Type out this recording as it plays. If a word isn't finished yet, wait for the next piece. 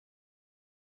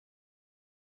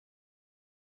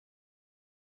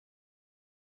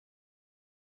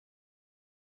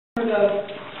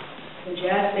The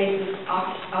jazz bassist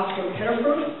Oscar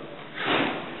Pettiford.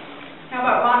 How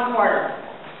about Ron Carter?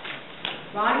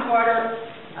 Ron Carter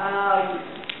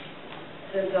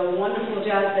is a wonderful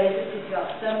jazz bassist. He's about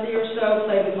 70 or so,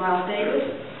 played with Miles Davis.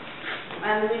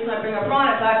 And the reason I bring up Ron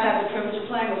is I've had the privilege of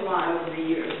playing with Ron over the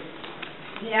years.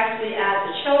 He actually adds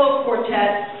a cello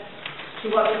quartet to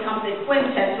what becomes a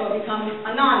quintet, so it becomes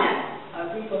a nonet,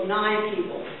 a group of 9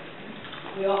 people.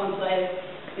 We often play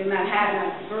in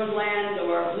Manhattan at Birdland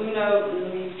or Blue Note,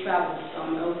 and we've traveled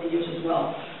some over the years as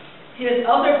well. His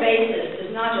other bassist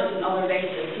is not just an other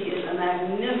bassist, he is a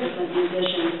magnificent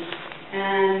musician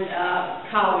and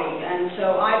colleague. And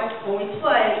so when we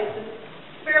play, it's a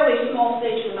fairly small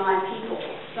stage for 9 people.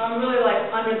 So I'm really like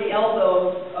under the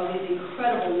elbow of these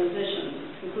incredible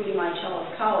musicians, including my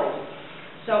cellist colleagues.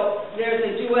 So there's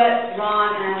a duet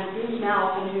Ron and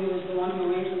Maleson, who is the one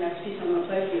who arranged the next piece I'm going to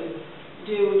play for you,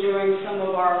 do during some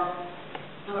of our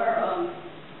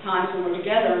times when we're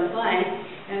together and playing,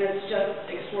 and it's just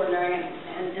extraordinary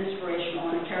and inspirational,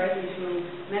 and it carries me through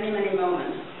many, many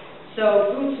moments.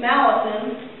 So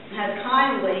Maleson has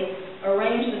kindly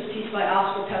arranged this piece by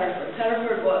Oscar Pettiford.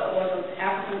 Pettiford was of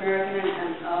African-American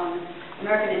and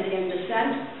American Indian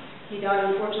descent. He died,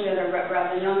 unfortunately, at a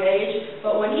rather young age,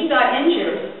 but when he got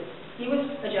injured, he was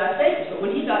a jazz bassist, but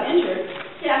when he got injured,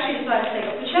 he actually decided to take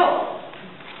up the cello.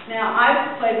 Now,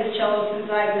 I've played the cello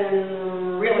since I've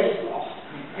been really small,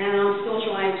 and I'm still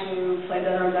trying to play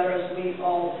better and better as we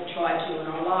all try to in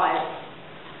our lives.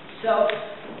 So,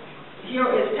 here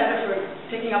is Pettiford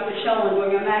picking up the cello and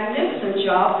doing a magnificent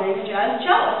job being a jazz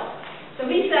cellist. So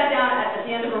he sat down at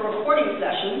the end of a recording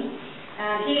session,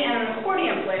 and he and an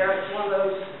accordion player, it's one of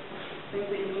those things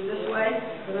that you do this way,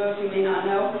 for those who may not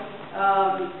know,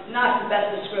 not the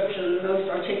best description, most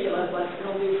articulate, but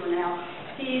it'll do for now.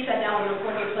 He sat down with an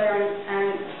accordion player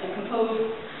and composed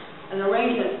an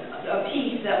arrangement, a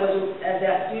piece that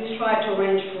we tried to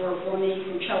arrange for me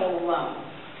from cello alone.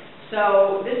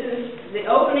 So this is the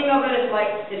opening of it.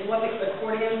 Is what the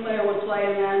accordion player would play,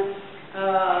 and then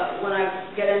when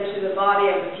I get into the body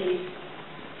of the piece,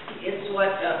 it's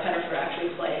what Pettiford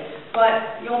actually played.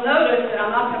 But you'll notice that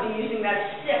I'm not going to be using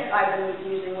that stick I've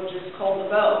been using, which is called a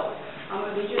bow. I'm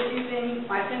going to be just using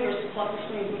my fingers to pluck the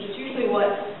strings, which is usually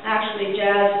what actually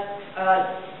jazz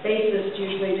bassists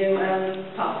usually do,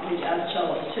 and possibly jazz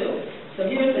cellists too. So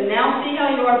here's the Now See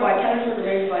How You Are by Pettiford,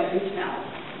 arranged by Maleson.